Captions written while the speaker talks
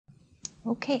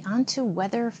Okay, on to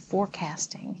weather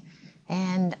forecasting.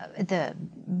 And at the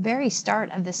very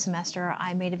start of this semester,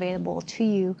 I made available to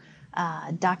you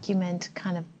a document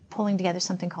kind of pulling together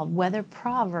something called Weather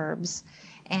Proverbs,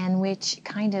 and which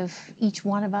kind of each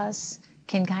one of us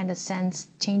can kind of sense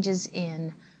changes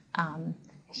in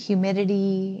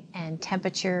humidity and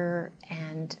temperature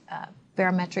and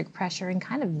barometric pressure, and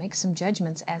kind of make some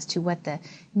judgments as to what the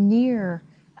near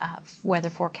weather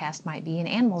forecast might be. And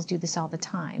animals do this all the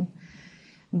time.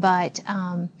 But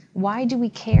why do we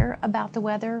care about the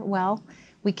weather? Well,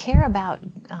 we care about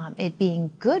it being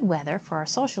good weather for our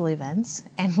social events,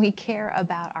 and we care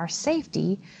about our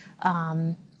safety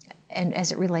and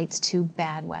as it relates to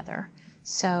bad weather.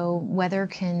 So weather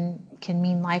can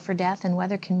mean life or death, and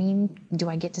weather can mean, do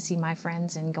I get to see my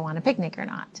friends and go on a picnic or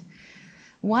not?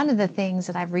 One of the things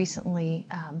that I've recently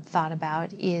thought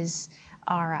about is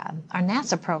our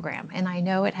NASA program, and I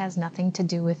know it has nothing to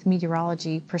do with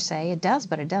meteorology per se. It does,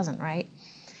 but it doesn't, right?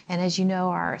 And as you know,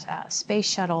 our space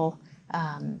shuttle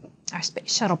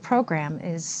program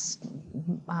is,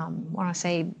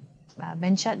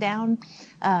 been shut down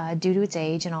due to its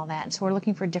age and all that. And so we're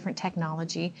looking for different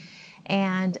technology.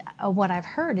 And what I've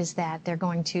heard is that they're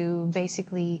going to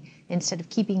basically, instead of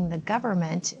keeping the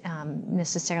government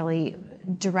necessarily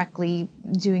directly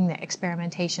doing the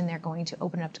experimentation, they're going to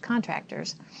open it up to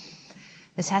contractors.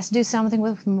 This has to do something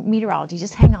with meteorology.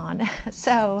 Just hang on.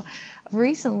 So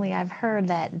recently I've heard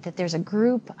that there's a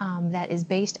group that is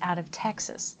based out of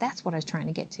Texas. That's what I was trying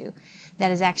to get to.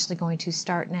 That is actually going to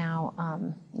start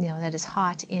now, that is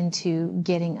hot into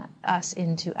getting us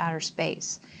into outer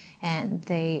space. And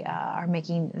they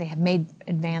have made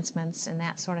advancements and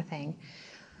that sort of thing.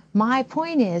 My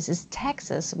point is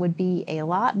Texas would be a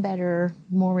lot better,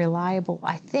 more reliable,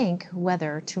 I think,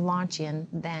 weather to launch in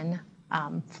than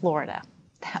Florida.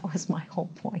 That was my whole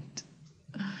point.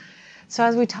 So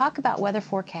as we talk about weather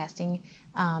forecasting,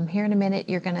 here in a minute,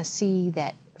 you're going to see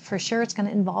that for sure it's going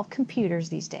to involve computers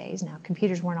these days. Now,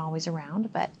 computers weren't always around,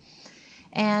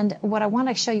 and what I want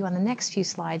to show you on the next few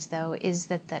slides, though, is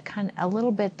that a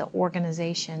little bit the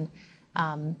organization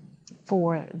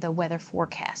for the weather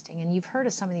forecasting. And you've heard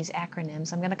of some of these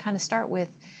acronyms. I'm going to kind of start with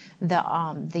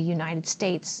the United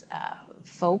States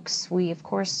folks. Of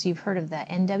course, you've heard of the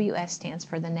NWS, stands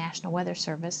for the National Weather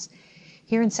Service.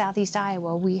 Here in Southeast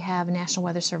Iowa, we have a National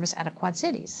Weather Service out of Quad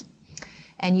Cities.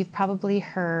 And you've probably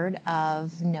heard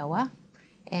of NOAA.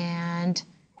 And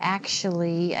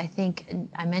actually, I think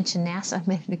I mentioned NASA a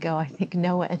minute ago. I think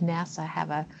NOAA and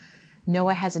NASA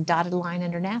NOAA has a dotted line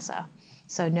under NASA.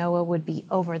 So NOAA would be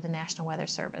over the National Weather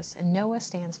Service. And NOAA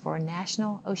stands for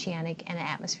National Oceanic and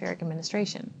Atmospheric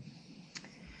Administration.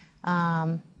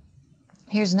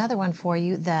 Here's another one for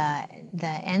you, the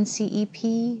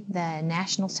NCEP, the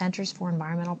National Centers for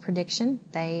Environmental Prediction.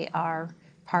 They are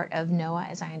part of NOAA,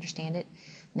 as I understand it.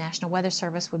 National Weather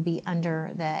Service would be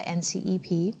under the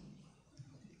NCEP.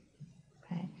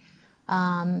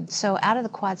 So out of the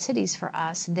Quad Cities for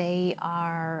us, they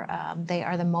are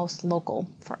the most local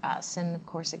for us, and of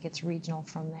course it gets regional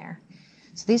from there.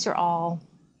 So these are all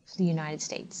the United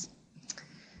States.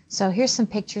 So here's some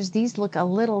pictures. These look a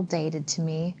little dated to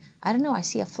me. I don't know, I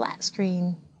see a flat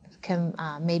screen,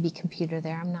 maybe computer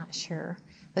there, I'm not sure.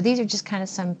 But these are just kind of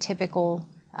some typical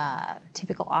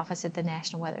office at the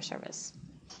National Weather Service.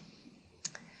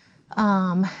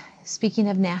 Speaking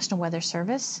of National Weather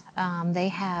Service, they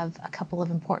have a couple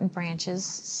of important branches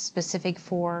specific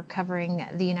for covering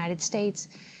the United States.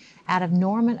 Out of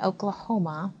Norman,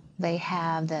 Oklahoma, they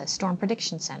have the Storm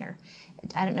Prediction Center.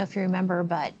 I don't know if you remember,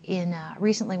 but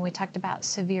recently when we talked about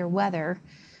severe weather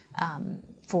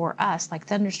for us, like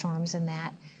thunderstorms and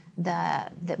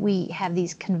that we have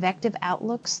these convective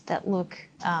outlooks that look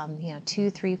 2,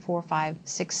 3, 4, 5,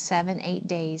 6, 7, 8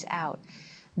 days out.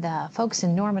 The folks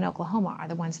in Norman, Oklahoma are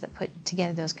the ones that put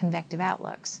together those convective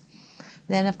outlooks.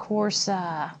 Then, of course,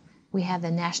 we have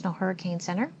the National Hurricane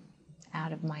Center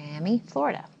out of Miami,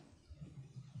 Florida.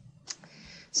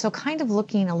 So kind of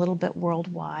looking a little bit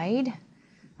worldwide,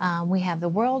 we have the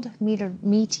World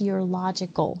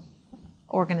Meteorological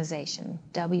Organization,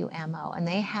 WMO, and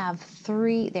they have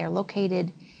they're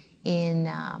located they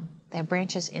have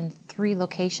branches in 3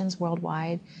 locations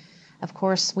worldwide. Of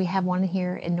course, we have one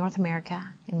here in North America,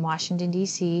 in Washington,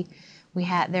 D.C.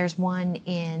 There's one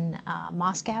in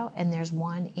Moscow, and there's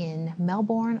one in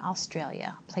Melbourne,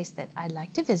 Australia, a place that I'd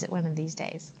like to visit one of these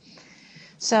days.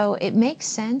 So it makes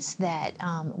sense that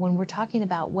when we're talking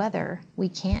about weather, we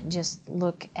can't just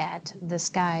look at the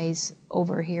skies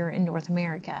over here in North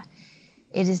America.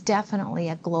 It is definitely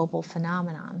a global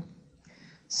phenomenon.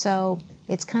 So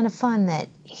it's kind of fun that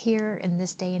here in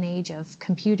this day and age of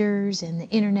computers and the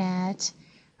internet,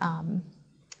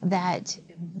 that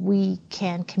we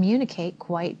can communicate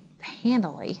quite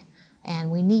handily,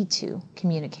 and we need to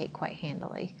communicate quite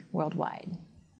handily worldwide.